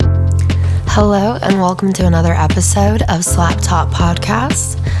Hello, and welcome to another episode of Slap Top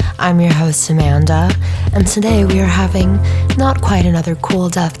Podcast. I'm your host, Amanda, and today we are having not quite another cool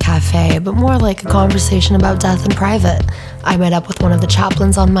death cafe, but more like a conversation about death in private. I met up with one of the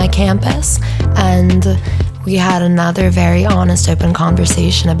chaplains on my campus, and we had another very honest, open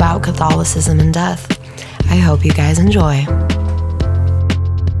conversation about Catholicism and death. I hope you guys enjoy.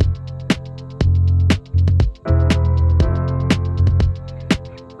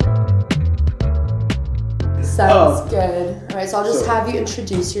 Sounds good. All right, so I'll just have you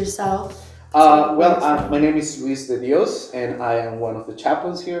introduce yourself. My name is Luis de Dios, and I am one of the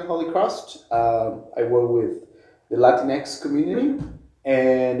chaplains here at Holy Cross. I work with the Latinx community,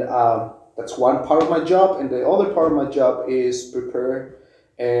 and that's one part of my job. And the other part of my job is prepare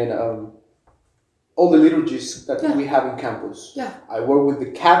and all the liturgies that we have in campus. Yeah. I work with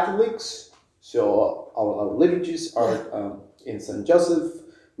the Catholics, so our liturgies are in St. Joseph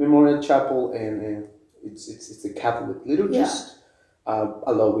Memorial Chapel, and it's the Catholic liturgies.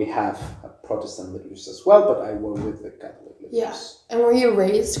 Although we have Protestant liturgies as well, but I work with the Catholic liturgies. Yeah. And were you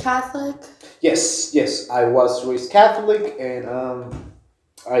raised Catholic? Yes. I was raised Catholic, and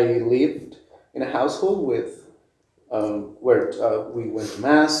I lived in a household with where we went to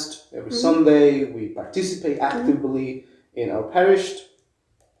mass every Sunday. We participate actively in our parish.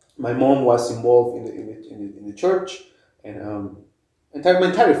 My mom was involved in the church, and my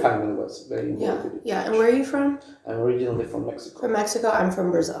entire family was very involved. Yeah. And where are you from? I'm originally from Mexico. From Mexico. I'm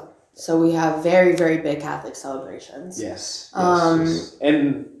from Brazil. So we have very, very big Catholic celebrations. Yes.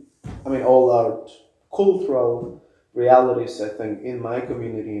 And I mean, all our cultural realities, I think, in my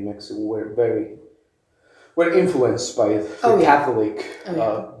community in Mexico were influenced by the Catholic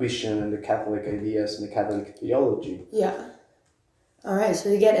vision and the Catholic ideas and the Catholic theology. Yeah. All right. So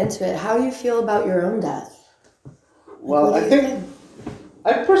to get into it, how do you feel about your own death? Well, I think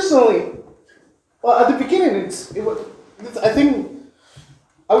I personally, at the beginning,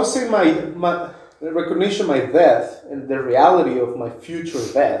 I would say my recognition of my death and the reality of my future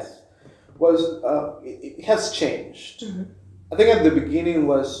death was it has changed. I think at the beginning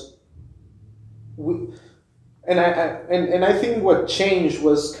was, and I think what changed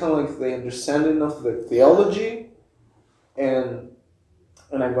was kind of like the understanding of the theology, and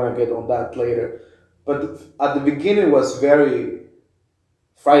I'm gonna get on that later. But at the beginning it was very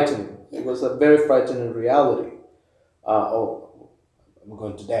frightening. It was a very frightening reality. I'm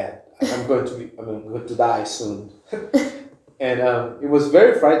going to die. I'm going to die soon. And it was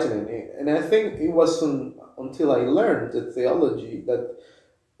very frightening. And I think it wasn't until I learned the theology that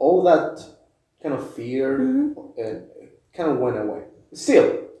all that kind of fear kind of went away.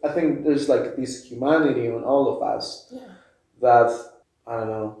 Still, I think there's like this humanity on all of us that, I don't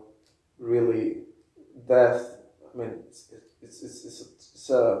know, really death. I mean, it's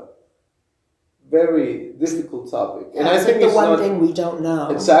a very difficult topic, and I think the it's one thing we don't know.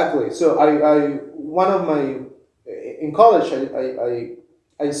 Exactly. So in college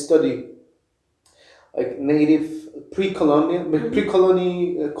I studied like native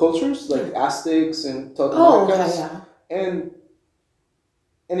pre-colonial cultures like Aztecs and Totonacs. And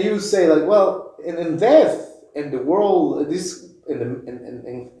you would say like, well, in death and the world, this and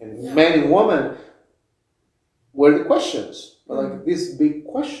man and woman were the questions, like these big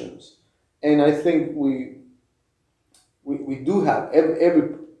questions. And I think we do have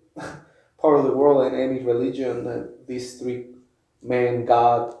every part of the world and any religion, these three man,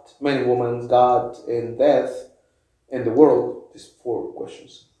 woman, God, and death, and the world. These four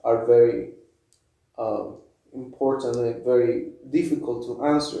questions are very important and very difficult to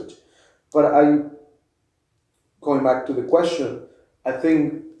answer. But going back to the question, I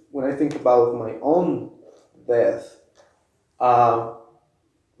think when I think about my own death,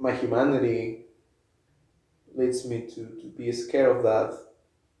 my humanity leads me to be scared of that,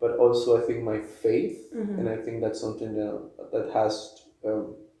 but also I think my faith, and I think that's something that has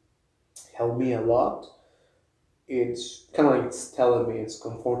helped me a lot. It's kind of like it's telling me, it's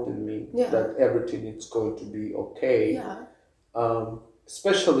comforting me that everything is going to be okay.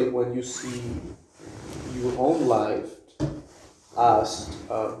 Especially when you see your own life as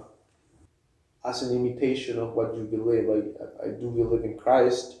an imitation of what you believe. I do believe in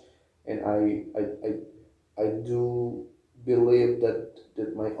Christ, and I do believe that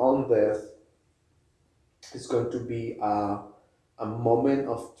my own death is going to be a moment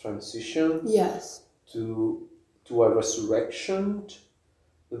of transition. Yes. To a resurrection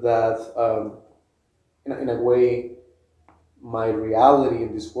that in a way my reality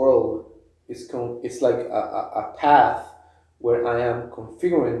in this world it's like a path where I am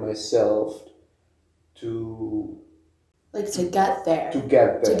configuring myself to Like to get there. To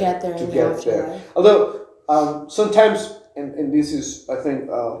get there. To get there. To in get the there. afterlife. Although sometimes, and this is, I think,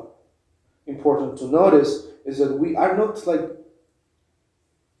 important to notice, is that we are not like,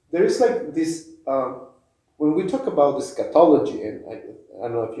 there is like this, when we talk about eschatology, and I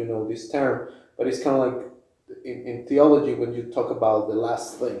don't know if you know this term, but it's kind of like in theology when you talk about the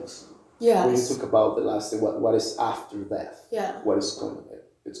last things. Yes. When you talk about the last thing, what is after death. Yeah. What is going,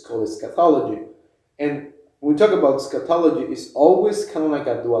 it's called eschatology. And when we talk about eschatology, it's always kind of like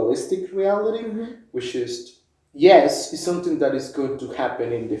a dualistic reality, which is, yes, it's something that is going to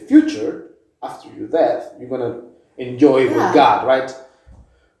happen in the future after your death. You're going to enjoy it with God, right?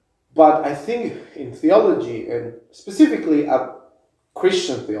 But I think in theology, and specifically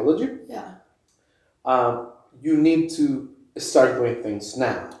Christian theology, you need to start doing things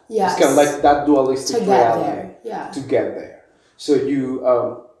now. Yes. It's kind of like that dualistic reality. To get there. So you,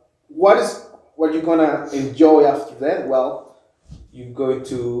 what you're gonna enjoy after that? Well, you're going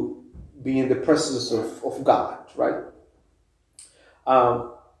to be in the presence of God, right?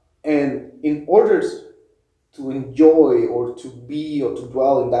 And in order to enjoy or to be or to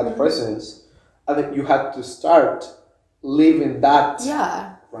dwell in that presence, I think you have to start living that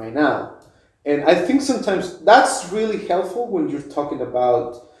right now. And I think sometimes that's really helpful when you're talking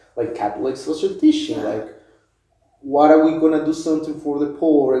about like Catholic social teaching, like what are we going to do something for the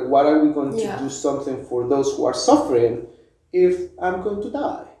poor, and what are we going to do something for those who are suffering if I'm going to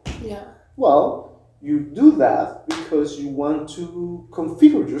die? Yeah. Well, you do that because you want to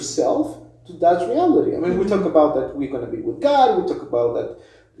configure yourself to that reality. I mean, we talk about that we're going to be with God. We talk about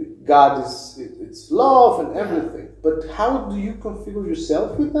that God is it's love and everything. But how do you configure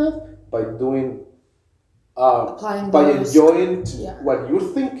yourself with that? By doing, by enjoying what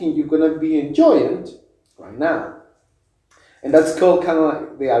you're thinking you're going to be enjoying right now. And that's called kind of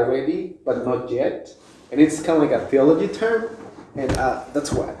like they are ready, but not yet. And it's kind of like a theology term. And that's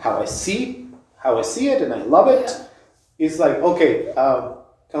how I see it, and I love it. It's like, okay, kind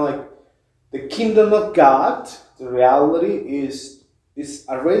of like the kingdom of God, the reality is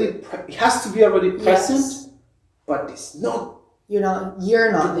already, it has to be already present, but it's not. You're not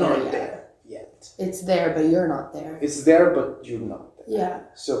there yet. It's there, but you're not there. It's there, but you're not there. Yeah.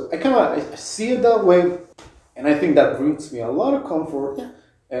 So I see it that way, and I think that brings me a lot of comfort,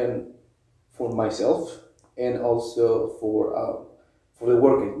 and for myself, and also for the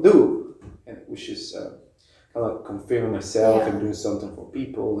work I do, and which is kind of like confirming myself and doing something for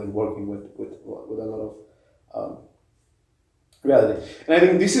people and working with a lot of reality. And I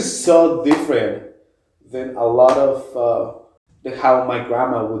think this is so different than a lot of how my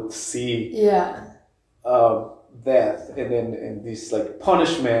grandma would see death, and this like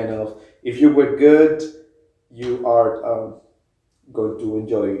punishment of if you were good, you are going to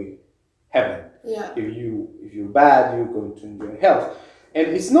enjoy heaven. Yeah. If you're bad, you're going to enjoy hell. And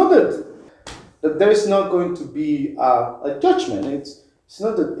it's not that there is not going to be a judgment. It's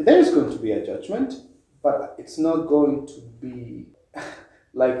not that there is going to be a judgment, but it's not going to be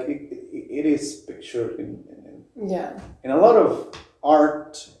like it is pictured in a lot of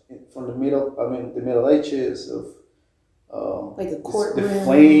art from the Middle Ages of like a courtroom, the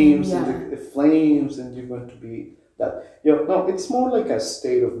flames and the flames, and you're going to be that. No, it's more like a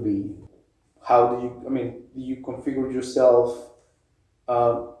state of being. How do you configure yourself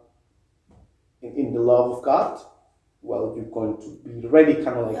in the love of God? Well, you're going to be ready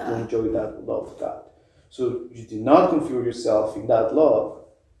kind of like to enjoy that love of God. So you do not configure yourself in that love,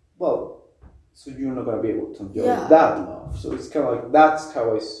 well, so you're not going to be able to enjoy that love. So it's kind of like, that's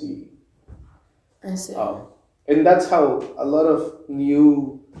how I see. I see. And that's how a lot of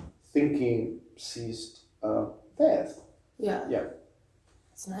new thinking sees death. Yeah.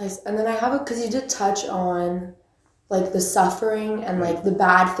 It's nice. And then I have because you did touch on like the suffering and like the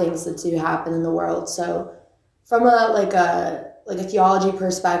bad things that do happen in the world. So from a theology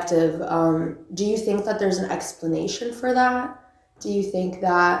perspective, do you think that there's an explanation for that? Do you think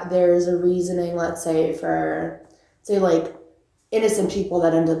that there's a reasoning, let's say, for like innocent people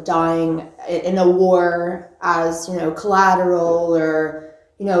that end up dying in a war as, collateral, or,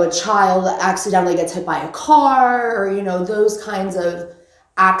 a child that accidentally gets hit by a car, or, those kinds of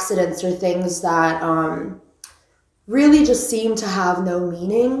accidents or things that really just seem to have no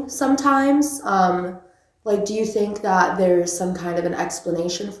meaning sometimes. Do you think that there's some kind of an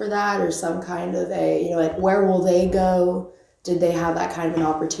explanation for that, or some kind of where will they go? Did they have that kind of an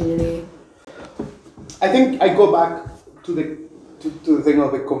opportunity? I think I go back to the thing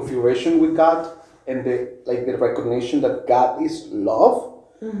of the configuration with God, and the recognition that God is love,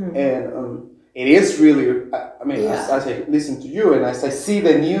 and it is really. As I listen to you, and as I see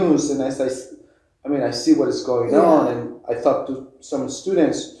the news, and as I see what is going on, and I talk to some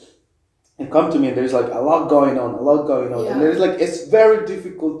students and come to me, and there's like a lot going on, and there's like it's very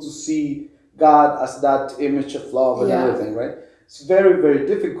difficult to see God as that image of love and everything, right? It's very, very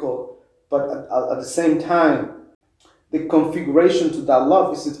difficult, but at the same time, the configuration to that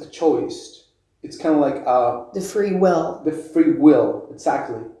love is a choice. It's kind of like the free will. The free will,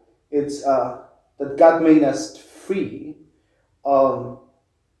 exactly. It's that God made us free to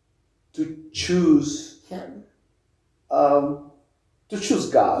choose Him. To choose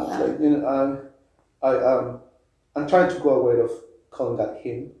God. Yeah. Like, I'm trying to go away of calling God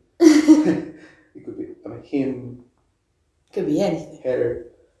Him. It could be Him. Could be anything.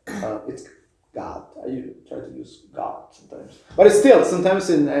 Her. It's God. I try to use God sometimes, but it's still sometimes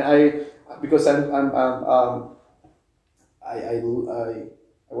because I grew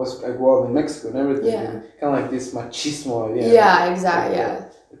up in Mexico and everything. Yeah. And kind of like this machismo idea. Yeah, exactly. Yeah.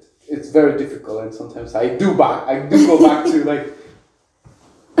 It's very difficult, and sometimes I do go back to like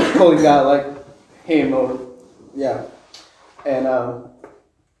calling God like Him or and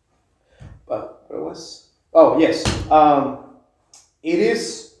but what was yes it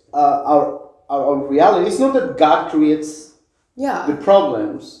is our reality. It's not that God creates the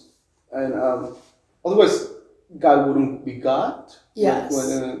problems, and otherwise God wouldn't be God. Yes.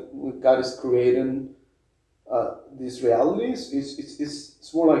 When God is creating these realities,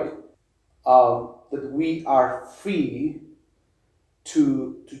 it's more like that we are free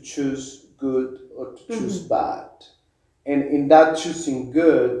to choose good or to choose bad, and in that choosing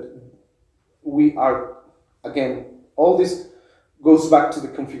good, we are again all this goes back to the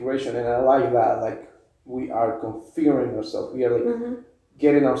configuration, and I like that. Like we are configuring ourselves. We are like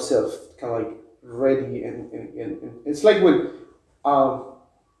getting ourselves kind of like ready, and it's like when kind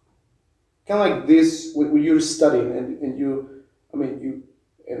of like this when you're studying and you, you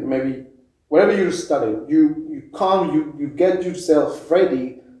and maybe whatever you're studying, you get yourself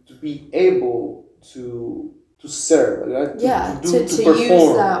ready to be able to serve, right? To perform,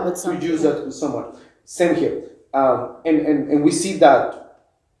 use that with someone. To use that with someone. Same here. And we see that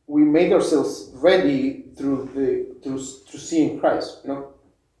we make ourselves ready through seeing Christ.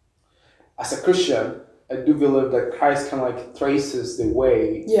 As a Christian, I do believe that Christ kind of like traces the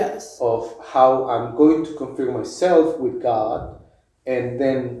way of how I'm going to configure myself with God, and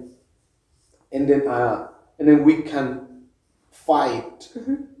then we can fight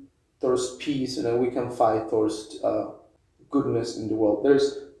towards peace, and then we can fight towards goodness in the world.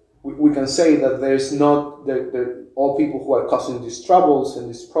 We can say that there's not all people who are causing these troubles and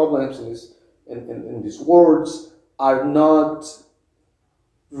these problems and these wars are not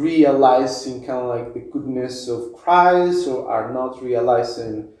realizing kind of like the goodness of Christ, or are not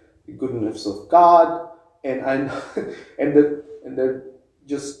realizing the goodness of God, and they're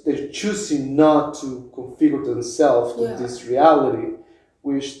choosing not to configure themselves with this reality,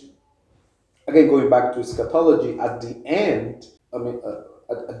 which again going back to eschatology at the end.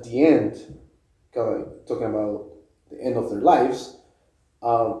 At the end, kind of like talking about the end of their lives,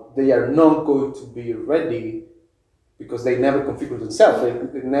 they are not going to be ready because they never configured themselves.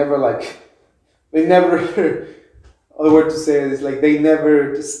 They never other word to say it is like they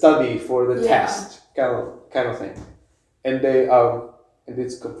never study for the test kind of thing, and they in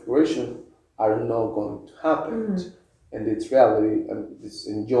this configuration are not going to happen, and its reality and this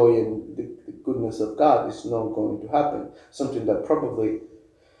enjoying the goodness of God is not going to happen. Something that probably,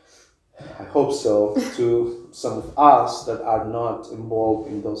 I hope so, to some of us that are not involved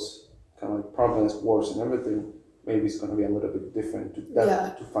in those kind of like problems, wars, and everything. Maybe it's going to be a little bit different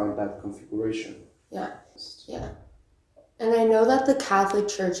to find that configuration. Yeah. And I know that the Catholic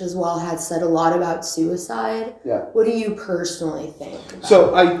Church as well has said a lot about suicide. Yeah. What do you personally think about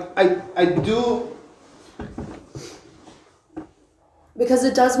So I do. Because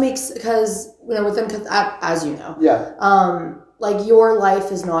it does make, because within, as you know, like your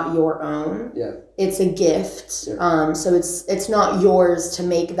life is not your own. Yeah. It's a gift. Yeah. So it's not yours to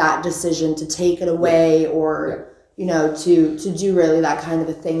make that decision to take it away or to do really that kind of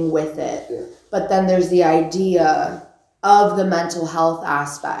a thing with it. Yeah. But then there's the idea of the mental health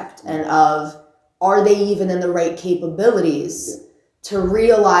aspect and of, are they even in the right capabilities to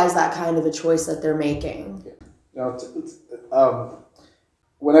realize that kind of a choice that they're making? Yeah.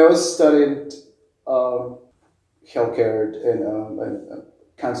 When I was studying healthcare and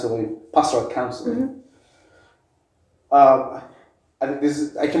counseling, pastoral counseling, I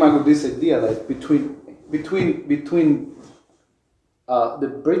came up with this idea like between the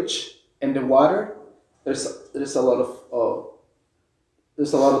bridge and the water, there's a lot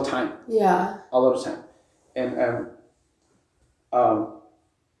of time. Yeah. A lot of time, and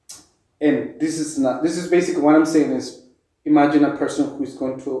And this is not. This is basically what I'm saying is, imagine a person who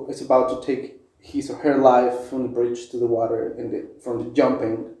is about to take his or her life from the bridge to the water, and from the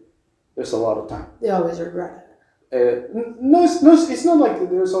jumping. There's a lot of time. They always regret it. No, it's not like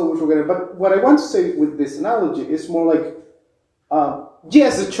there's always regret. But what I want to say with this analogy is more like,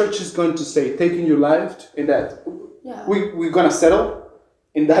 yes, the church is going to say taking your life, and that we're gonna settle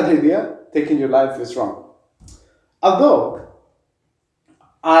in that idea. Taking your life is wrong. Although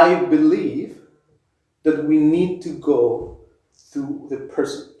I believe that we need to go through the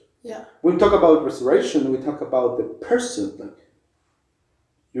person. Yeah. When we talk about resurrection, we talk about the person, like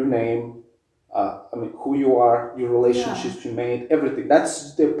your name, who you are, your relationships you made, everything.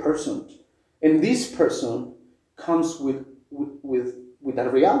 That's the person, and this person comes with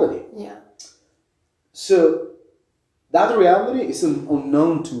that reality. Yeah. So that reality is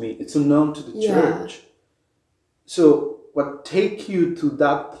unknown to me. It's unknown to the church. So what take you to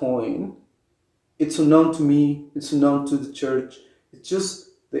that point? It's unknown to me. It's unknown to the church. It's just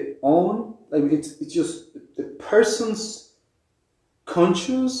it's just the person's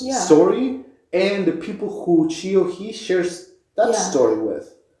conscious story and the people who she or he shares that story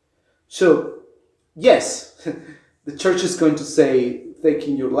with. So, yes, the church is going to say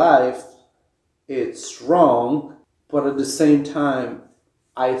taking your life, it's wrong, but at the same time,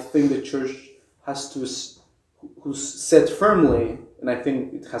 I think the church has to who's said firmly, and I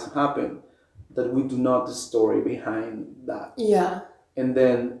think it hasn't happened, that we do not the story behind that. Yeah. And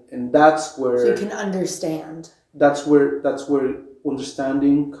that's where, so you can understand. That's where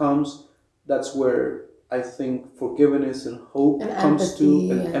understanding comes. That's where I think forgiveness and hope comes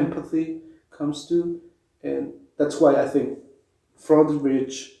to, and empathy comes to, and that's why I think from the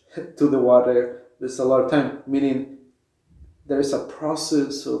bridge to the water, there's a lot of time. Meaning, there is a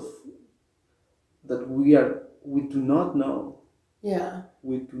process of that we do not know. Yeah.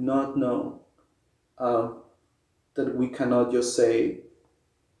 We do not know. That we cannot just say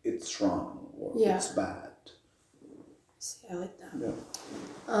it's wrong or it's bad. See, I like that. Yeah.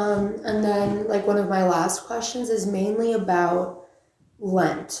 And then, like, one of my last questions is mainly about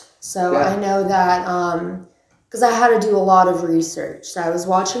Lent. So I know that because I had to do a lot of research. So I was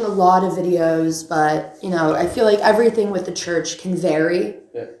watching a lot of videos, but I feel like everything with the church can vary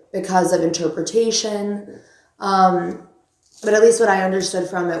because of interpretation. But at least what I understood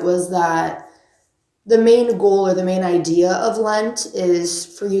from it was that the main goal or the main idea of Lent is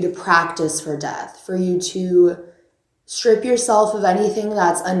for you to practice for death, for you to strip yourself of anything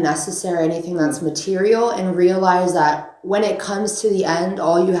that's unnecessary, anything that's material, and realize that when it comes to the end,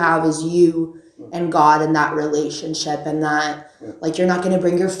 all you have is you and God in that relationship, and that like you're not going to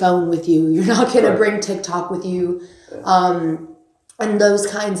bring your phone with you, you're not going to bring TikTok with you, and those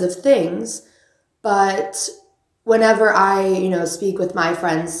kinds of things. But whenever I, speak with my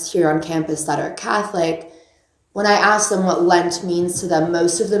friends here on campus that are Catholic, when I ask them what Lent means to them,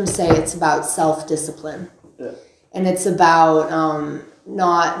 most of them say it's about self-discipline. Yeah. And it's about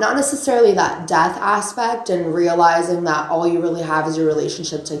not necessarily that death aspect and realizing that all you really have is your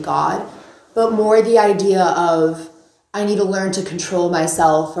relationship to God, but more the idea of I need to learn to control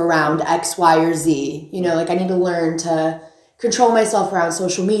myself around X, Y, or Z. Like I need to learn to control myself around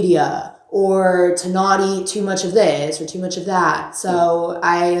social media, or to not eat too much of this or too much of that. So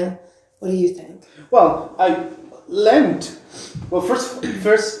what do you think? Well, Lent. Well, first,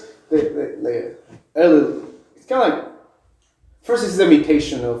 the early. It's kind of like first is the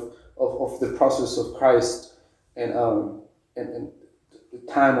imitation of the process of Christ and the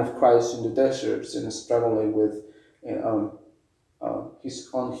time of Christ in the deserts and struggling with his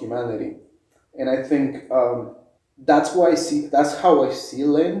own humanity, and I think. That's how I see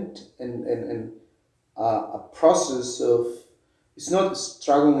Lent and a process of, it's not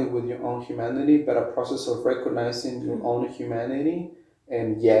struggling with your own humanity, but a process of recognizing your own humanity,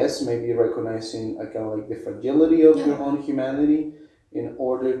 and yes, maybe recognizing kind of like the fragility of your own humanity in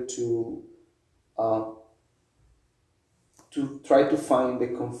order to try to find the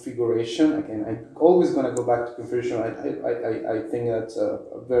configuration. Again, I'm always gonna go back to configuration. I think that's a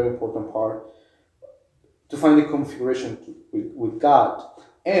very important part. To find the configuration with God.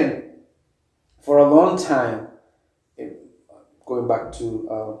 And for a long time, going back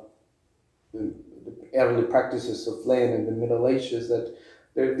to the early practices of Lent in the Middle Ages, that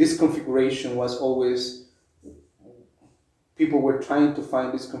this configuration was always, people were trying to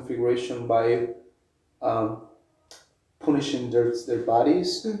find this configuration by punishing their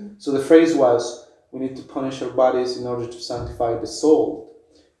bodies. Mm-hmm. So the phrase was, we need to punish our bodies in order to sanctify the soul.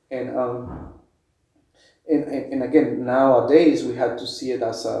 And again, nowadays we have to see it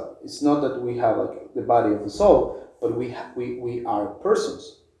as it's not that we have like the body of the soul, but we are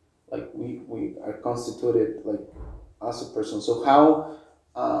persons, like we are constituted like as a person. So how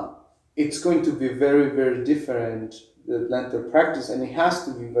it's going to be very, very different, the Lenten practice, and it has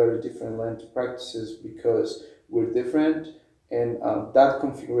to be very different Lenten practices because we're different, and that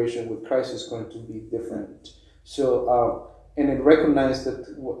configuration with Christ is going to be different. So, and it recognized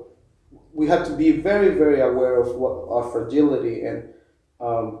that we have to be very, very aware of what our fragility and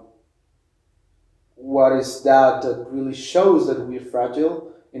what is that really shows that we're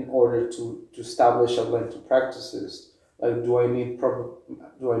fragile in order to establish our Lenten practices. Like, do I need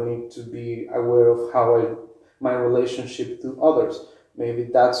to be aware of my relationship to others? Maybe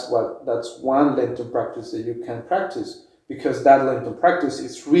that's one Lenten practice that you can practice, because that Lenten practice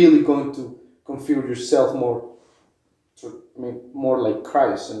is really going to configure yourself more like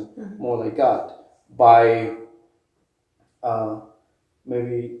Christ and more like God by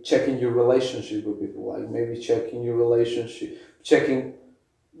maybe checking your relationship with people, like maybe checking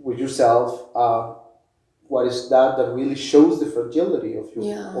with yourself. What is that really shows the fragility of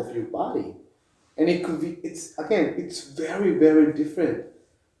your body, and it's very, very different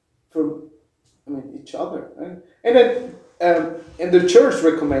from each other, right? And then and the church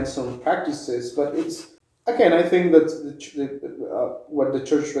recommends some practices, but it's again, I think that what the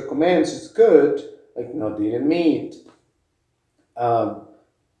church recommends is good, like not eating meat, and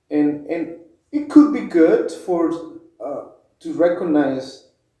it could be good for to recognize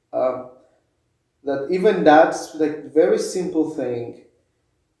that even that's like very simple thing.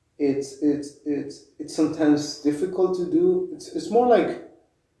 It's sometimes difficult to do. It's more like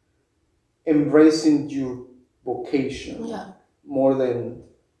embracing your vocation, more than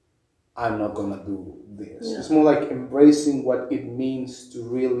I'm not gonna do this. Yeah. It's more like embracing what it means to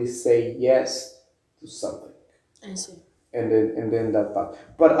really say yes to something. I see. And then that part.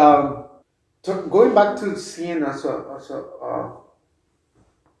 But going back to sin as a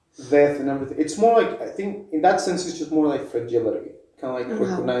death and everything, it's more like, I think in that sense it's just more like fragility. Kind of like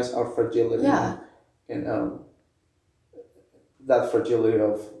recognize our fragility. Yeah. And that fragility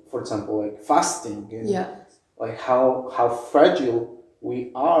of, for example, like fasting and like how fragile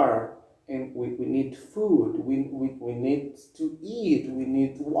we are, and we need food, we need to eat, we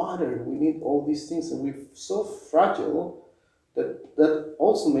need water, we need all these things, and we're so fragile that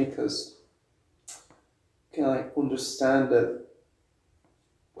also make us kind of like understand that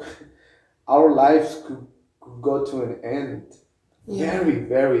our lives could go to an end very,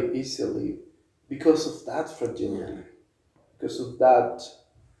 very easily because of that fragility, because of that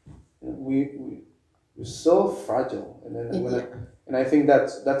we're so fragile, and then and I think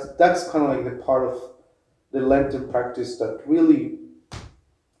that's kind of like the part of the Lenten practice that really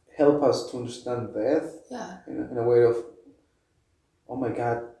help us to understand death in a way of, oh my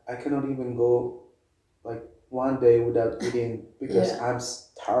God, I cannot even go like one day without eating because I'm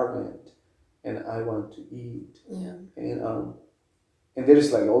starving and I want to eat. And there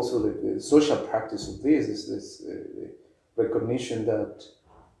is like also the social practice of this is this recognition that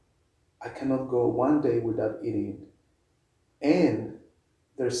I cannot go one day without eating. And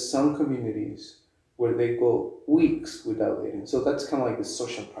there's some communities where they go weeks without eating. So that's kind of like the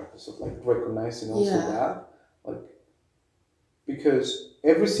social practice of like recognizing also that, like, because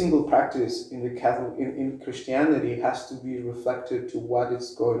every single practice in the Catholic in Christianity has to be reflected to what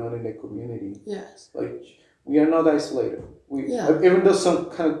is going on in the community. Yes. Like, we are not isolated. Even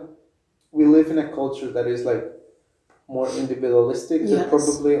though we live in a culture that is like more individualistic than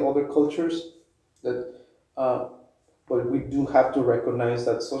probably other cultures, that but we do have to recognize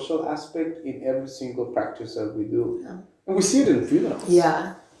that social aspect in every single practice that we do. And we see it in funerals.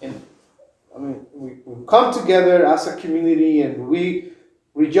 And I mean, we come together as a community and we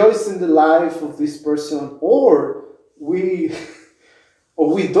rejoice in the life of this person, or we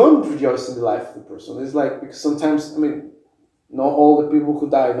don't rejoice in the life of the person. It's like, because sometimes, I mean, not all the people who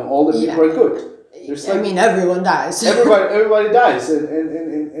die, not all the people are good. There's like, everyone dies. everybody dies, and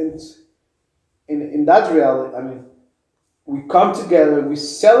in that reality, I mean, we come together, we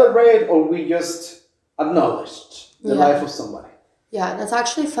celebrate, or we just acknowledge the life of somebody. Yeah, and it's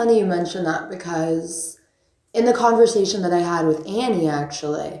actually funny you mention that, because in the conversation that I had with Annie,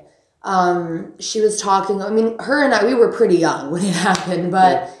 actually, she was talking, I mean, her and I, we were pretty young when it happened,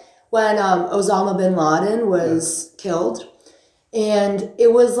 but when Osama bin Laden was killed, and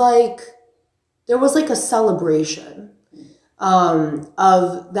it was like, there was like a celebration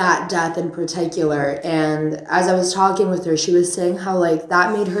of that death in particular. And as I was talking with her, she was saying how like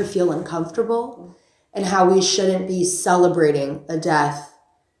that made her feel uncomfortable, and how we shouldn't be celebrating a death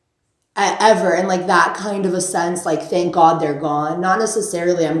ever. And like that kind of a sense, like, thank God they're gone. Not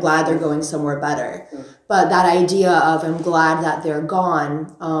necessarily, I'm glad they're going somewhere better. But that idea of I'm glad that they're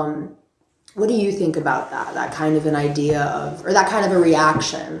gone, what do you think about that? That kind of an idea of, or that kind of a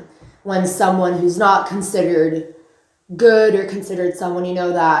reaction when someone who's not considered good or considered someone, you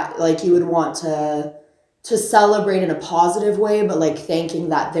know, that like you would want to celebrate in a positive way, but like thanking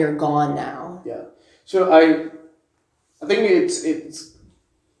that they're gone now. Yeah. So I think it's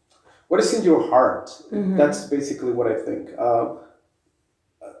what is in your heart. Mm-hmm. That's basically what I think.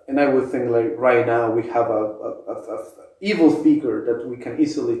 And I would think like right now we have a evil figure that we can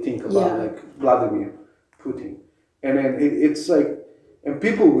easily think about, like Vladimir Putin, and then it's like, and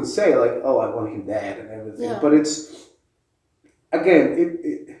people would say like, oh, I want him dead and everything, but it's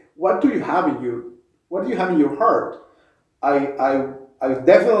again, what do you have in your heart? I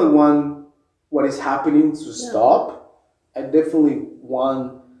definitely want what is happening to stop. I definitely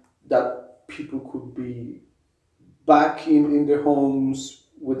want that people could be back in their homes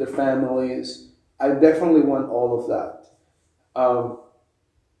with their families. I definitely want all of that.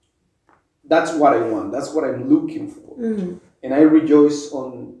 That's what I want. That's what I'm looking for. Mm-hmm. And I rejoice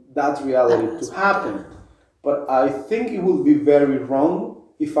on that reality to happen. But I think it would be very wrong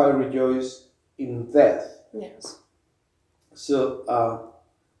if I rejoice in death. Yes. So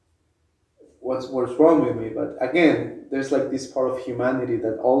what's wrong with me? But again, there's like this part of humanity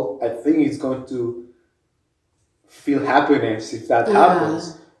that all I think is going to feel happiness if that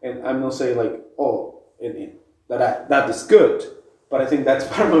happens. And I'm not saying like, oh, that is good, but I think that's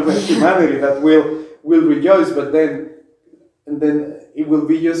part of humanity that will rejoice. But then it will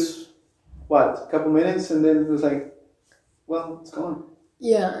be just a couple minutes, and then it's like, well, it's gone.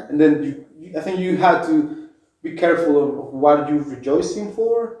 Yeah. And then I think you have to be careful of what you're rejoicing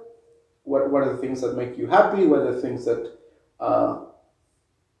for. What are the things that make you happy? What are the things that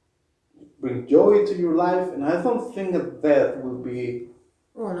bring joy to your life? And I don't think that death will be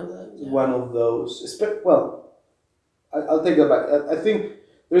one of those. Yeah. One of those. Well, I'll take that back. I think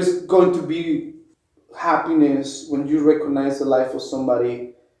there's going to be happiness when you recognize the life of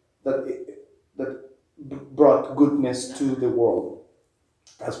somebody that brought goodness to the world.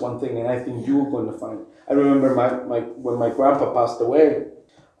 That's one thing, and I think you're going to find. I remember when my grandpa passed away,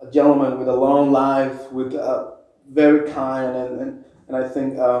 a gentleman with a long life, with very kind, and I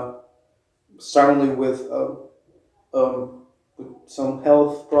think certainly with some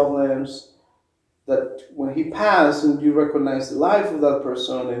health problems, that when he passed and you recognize the life of that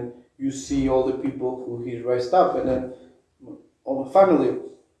person and you see all the people who he raised up, and then all the family,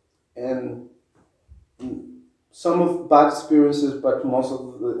 and some of bad experiences, but most of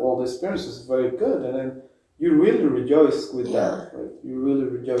all the experiences very good, and then you really rejoice with that. Right? You really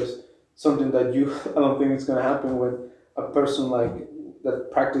rejoice. Something that I don't think it's going to happen when a person like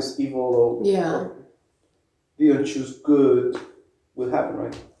that practice evil or didn't choose good will happen,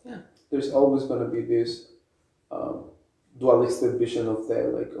 right? Yeah. There's always going to be this dualistic vision of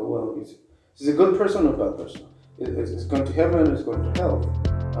that, like, oh well, is a good person or a bad person? It's going to heaven, it's going to hell.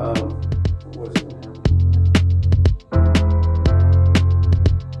 What is going to happen?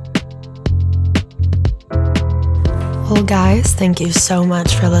 Well, guys, thank you so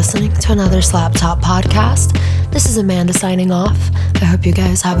much for listening to another Slap Top podcast. This is Amanda signing off. I hope you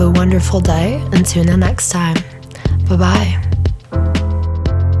guys have a wonderful day and tune in next time. Bye-bye.